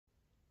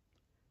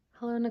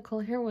Hello, Nicole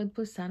here with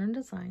Blue Saturn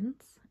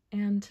Designs,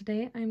 and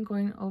today I'm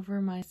going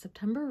over my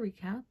September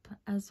recap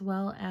as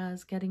well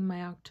as getting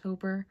my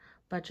October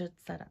budget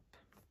set up.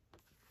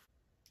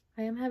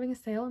 I am having a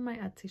sale in my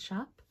Etsy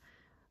shop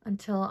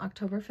until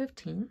October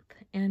 15th,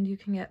 and you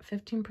can get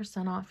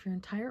 15% off your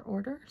entire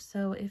order.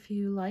 So if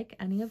you like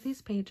any of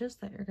these pages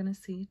that you're going to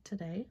see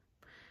today,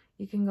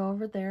 you can go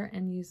over there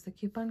and use the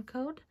coupon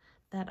code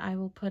that I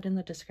will put in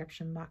the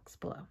description box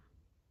below.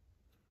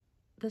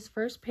 This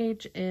first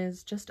page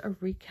is just a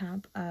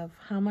recap of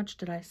how much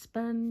did I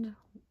spend,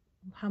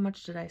 how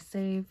much did I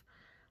save,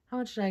 how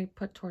much did I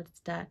put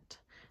towards debt.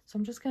 So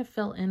I'm just going to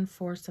fill in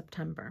for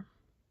September.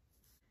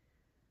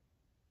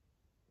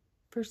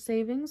 For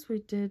savings, we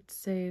did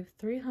save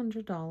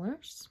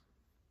 $300.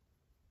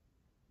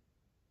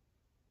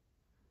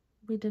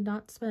 We did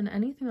not spend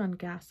anything on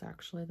gas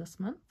actually this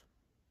month.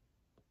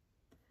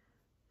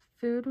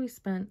 Food, we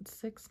spent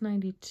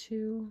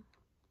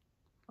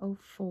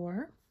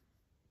 $692.04.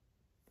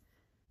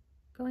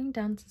 Going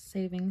down to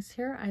savings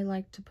here, I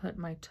like to put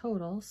my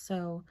total.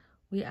 So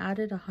we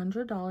added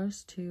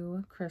 $100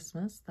 to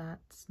Christmas,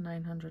 that's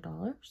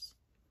 $900.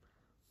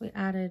 We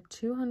added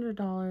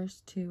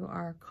 $200 to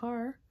our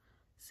car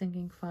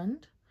sinking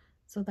fund.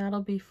 So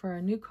that'll be for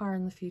a new car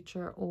in the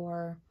future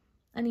or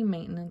any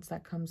maintenance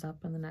that comes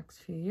up in the next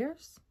few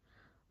years.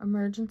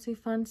 Emergency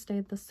fund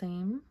stayed the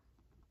same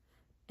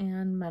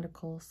and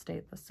medical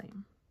stayed the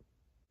same.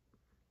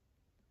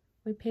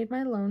 We paid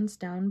my loans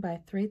down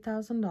by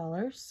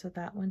 $3,000, so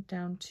that went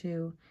down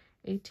to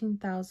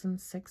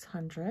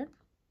 $18,600.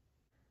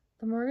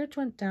 The mortgage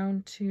went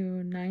down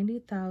to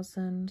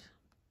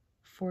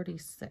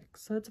 $90,046,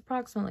 so it's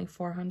approximately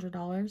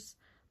 $400.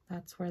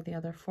 That's where the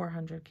other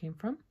 $400 came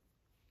from.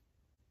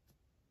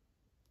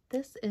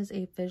 This is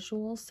a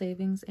visual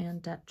savings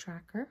and debt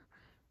tracker.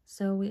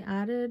 So we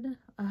added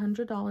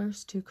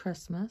 $100 to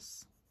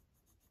Christmas.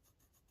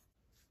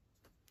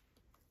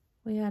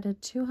 We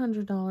added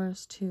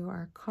 $200 to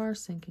our car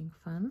sinking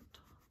fund.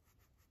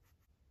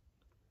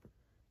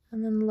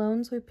 And then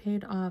loans, we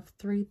paid off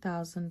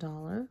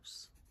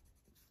 $3,000.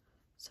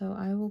 So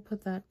I will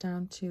put that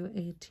down to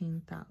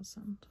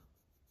 $18,000.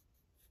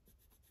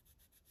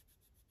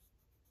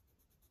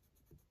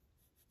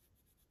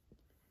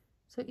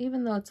 So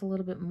even though it's a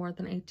little bit more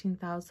than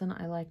 $18,000,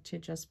 I like to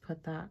just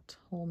put that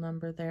whole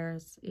number there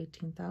as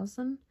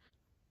 $18,000.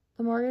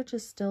 The mortgage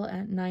is still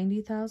at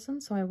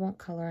 $90,000, so I won't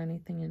color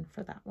anything in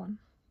for that one.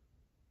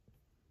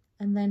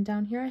 And then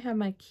down here I have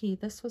my key.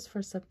 This was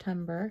for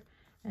September,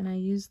 and I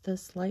used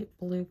this light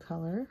blue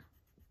color.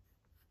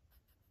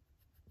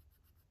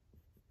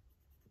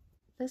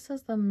 This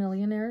is the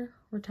Millionaire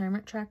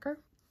Retirement Tracker,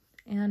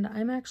 and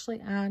I'm actually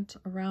at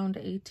around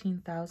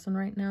 $18,000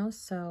 right now,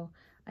 so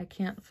I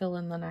can't fill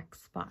in the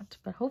next spot,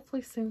 but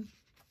hopefully soon.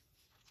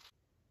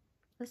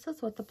 This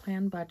is what the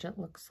planned budget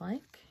looks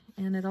like,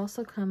 and it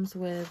also comes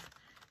with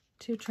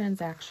 2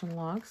 transaction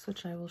logs,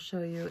 which I will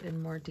show you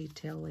in more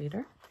detail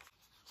later.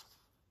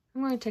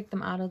 I'm going to take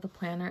them out of the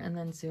planner and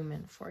then zoom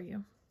in for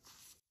you.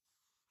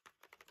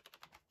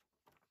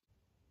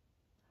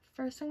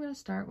 First, I'm going to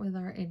start with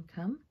our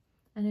income,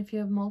 and if you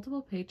have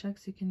multiple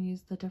paychecks, you can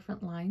use the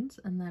different lines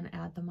and then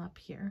add them up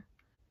here.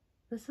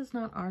 This is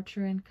not our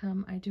true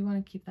income. I do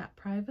want to keep that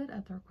private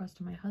at the request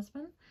of my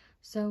husband.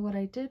 So what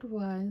I did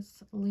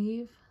was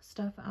leave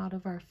stuff out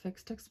of our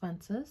fixed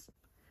expenses,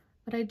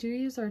 but I do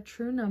use our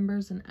true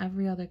numbers in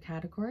every other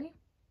category.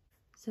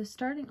 So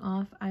starting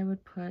off, I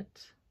would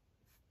put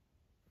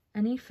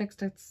any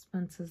fixed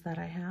expenses that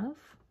I have.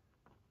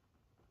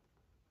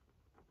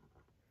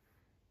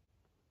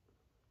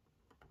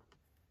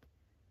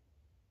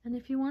 And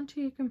if you want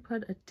to, you can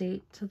put a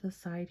date to the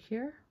side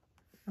here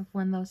of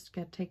when those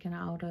get taken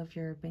out of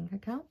your bank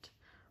account.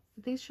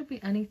 But these should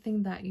be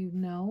anything that you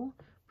know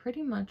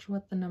pretty much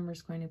what the number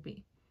is going to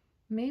be.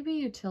 Maybe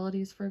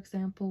utilities, for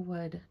example,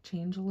 would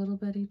change a little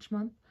bit each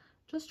month.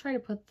 Just try to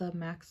put the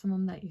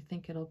maximum that you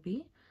think it'll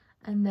be,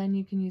 and then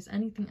you can use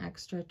anything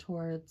extra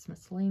towards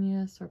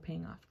miscellaneous or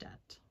paying off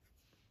debt.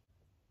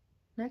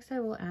 Next, I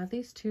will add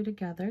these two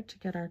together to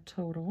get our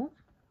total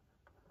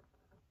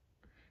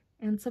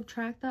and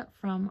subtract that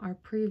from our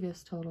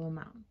previous total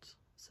amount.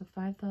 So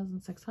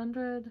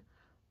 5,600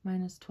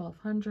 minus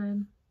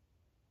 1,200.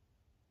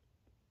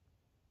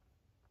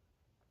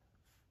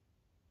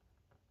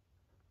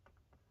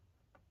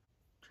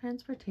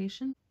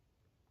 Transportation.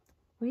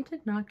 We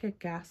did not get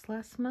gas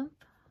last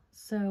month,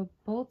 so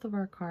both of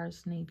our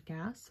cars need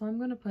gas, so I'm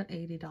going to put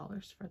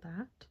 $80 for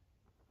that.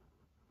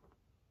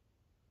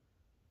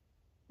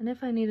 And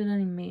if I needed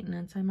any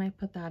maintenance, I might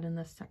put that in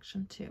this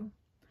section too. I'm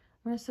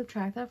going to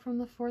subtract that from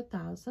the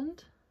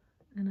 4,000,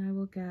 and I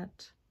will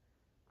get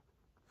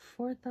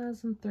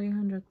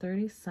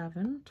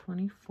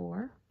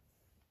 4,337.24.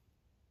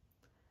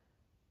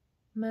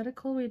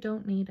 Medical, we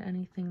don't need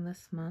anything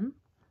this month.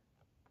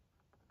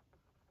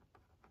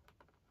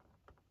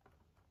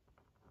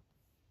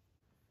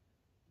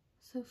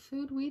 So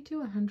food, we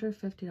do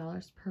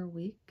 $150 per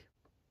week.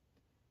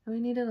 And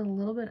we needed a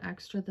little bit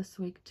extra this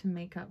week to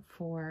make up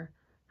for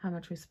how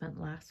much we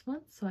spent last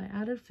month, so I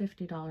added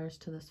 $50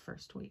 to this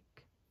first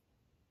week.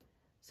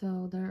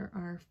 So there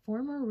are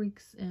 4 more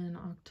weeks in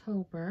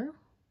October,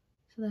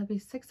 so that'd be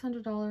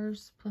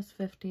 $600 plus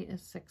 50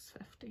 is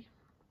 $650.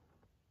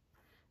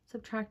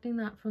 Subtracting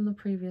that from the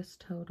previous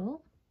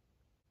total,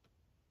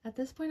 at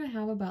this point I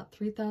have about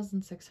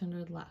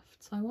 $3,600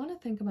 left, so I want to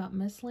think about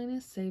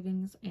miscellaneous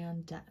savings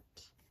and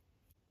debt.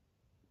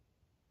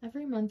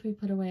 Every month we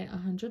put away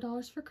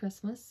 $100 for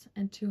Christmas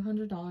and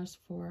 $200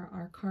 for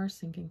our car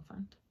sinking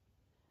fund.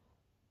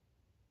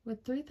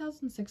 With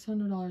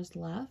 $3,600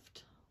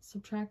 left,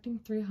 subtracting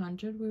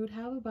 $300, we would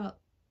have about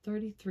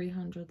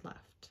 $3,300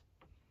 left.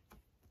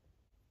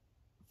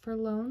 For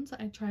loans,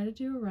 I try to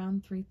do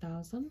around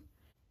 $3,000,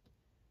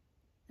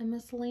 and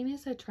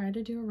miscellaneous I try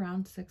to do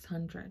around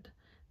 $600.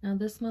 Now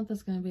this month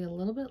is going to be a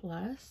little bit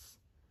less,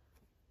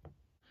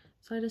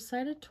 so I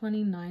decided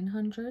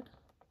 $2,900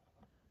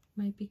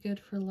 might be good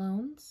for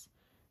loans,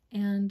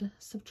 and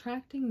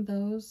subtracting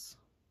those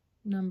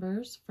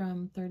numbers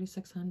from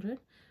 $3,600,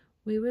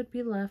 we would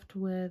be left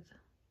with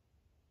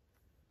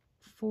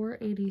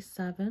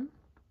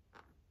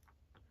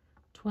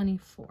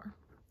 $487.24.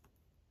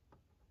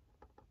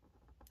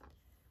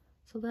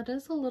 So that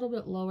is a little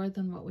bit lower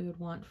than what we would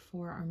want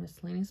for our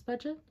miscellaneous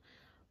budget,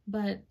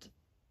 but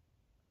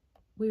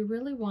we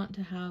really want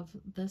to have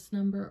this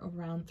number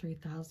around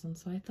 $3,000.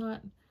 So I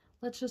thought,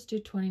 let's just do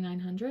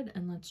 $2,900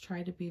 and let's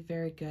try to be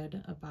very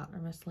good about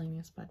our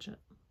miscellaneous budget.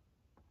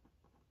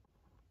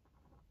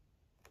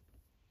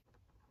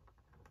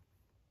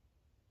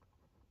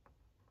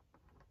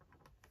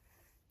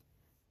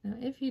 Now,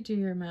 if you do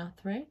your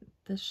math right,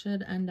 this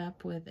should end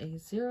up with a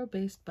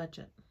zero-based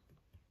budget.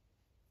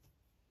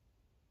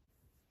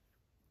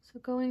 So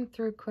going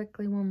through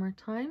quickly one more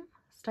time,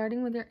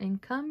 starting with your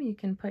income, you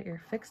can put your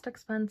fixed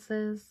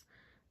expenses,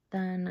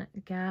 then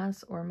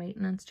gas or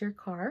maintenance to your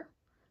car,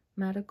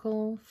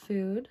 medical,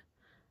 food,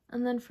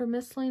 and then for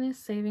miscellaneous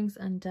savings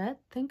and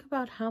debt, think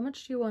about how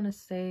much you want to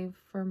save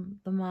for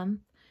the month.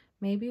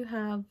 Maybe you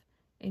have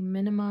a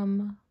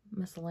minimum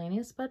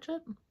miscellaneous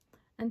budget,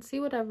 and see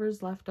whatever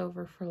is left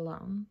over for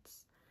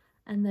loans.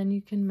 And then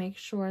you can make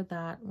sure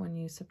that when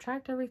you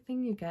subtract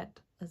everything, you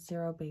get a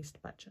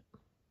zero-based budget.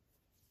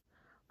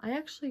 I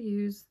actually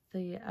use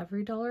the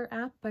EveryDollar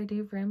app by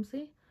Dave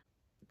Ramsey.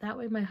 That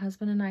way my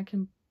husband and I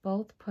can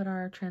both put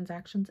our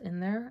transactions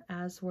in there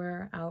as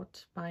we're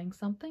out buying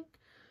something,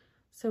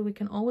 so we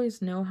can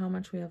always know how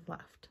much we have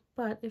left.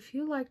 But if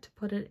you like to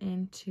put it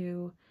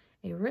into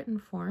a written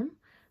form,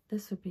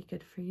 this would be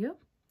good for you.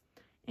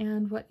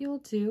 And what you'll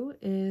do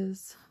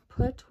is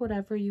put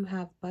whatever you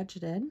have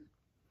budgeted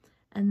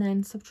and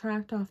then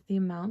subtract off the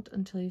amount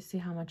until you see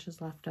how much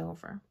is left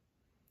over.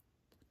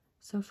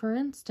 So for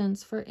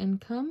instance, for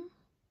income,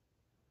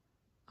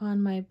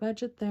 on my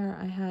budget there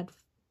I had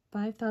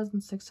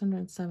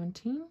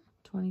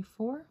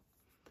 $5,617.24,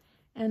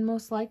 and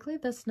most likely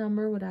this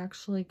number would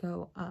actually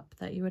go up,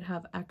 that you would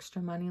have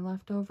extra money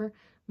left over,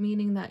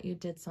 meaning that you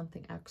did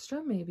something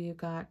extra. Maybe you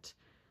got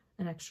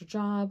an extra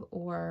job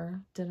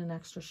or did an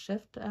extra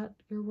shift at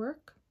your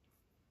work.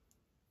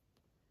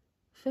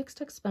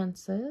 Fixed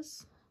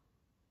expenses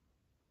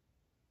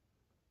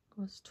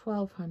was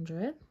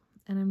 $1,200,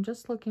 and I'm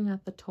just looking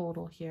at the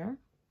total here.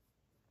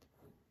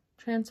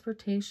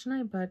 Transportation,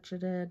 I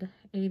budgeted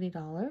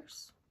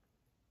 $80.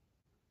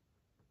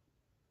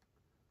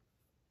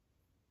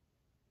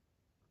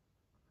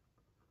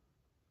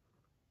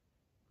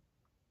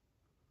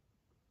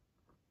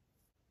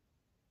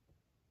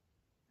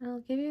 And I'll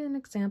give you an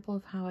example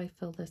of how I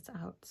fill this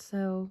out.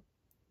 So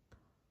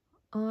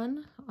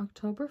on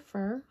October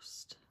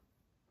 1st,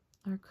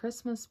 our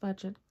Christmas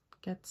budget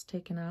gets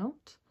taken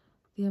out.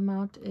 The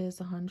amount is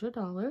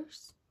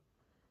 $100,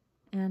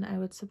 and I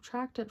would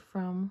subtract it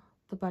from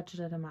the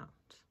budgeted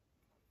amount.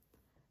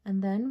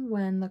 And then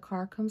when the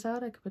car comes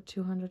out, I could put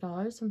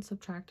 $200 and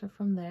subtract it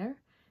from there,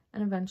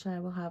 and eventually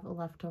I will have a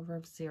leftover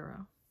of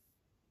 $0.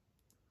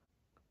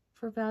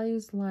 For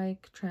values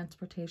like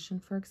transportation,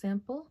 for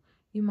example,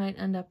 you might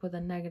end up with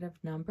a negative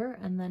number,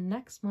 and then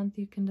next month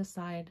you can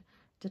decide,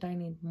 did I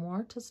need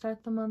more to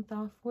start the month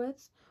off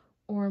with?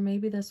 Or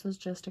maybe this was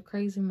just a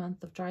crazy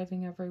month of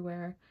driving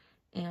everywhere,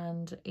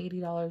 and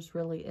 $80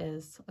 really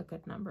is a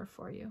good number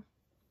for you.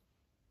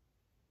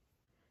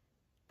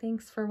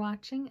 Thanks for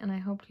watching, and I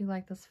hope you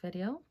like this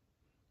video.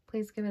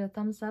 Please give it a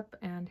thumbs up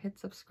and hit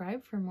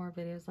subscribe for more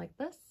videos like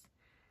this.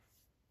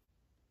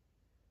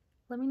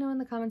 Let me know in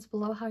the comments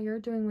below how you're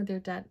doing with your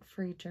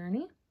debt-free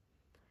journey.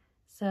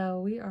 So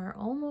we are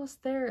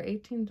almost there,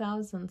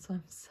 18,000, so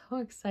I'm so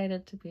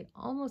excited to be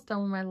almost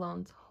done with my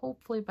loans.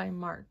 Hopefully by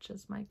March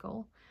is my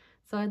goal.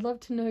 So I'd love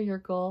to know your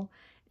goal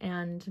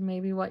and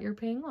maybe what you're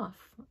paying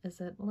off.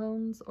 Is it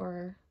loans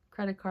or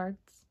credit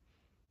cards?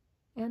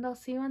 And I'll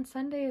see you on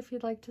Sunday if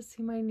you'd like to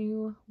see my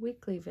new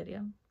weekly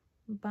video.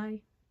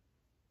 Bye.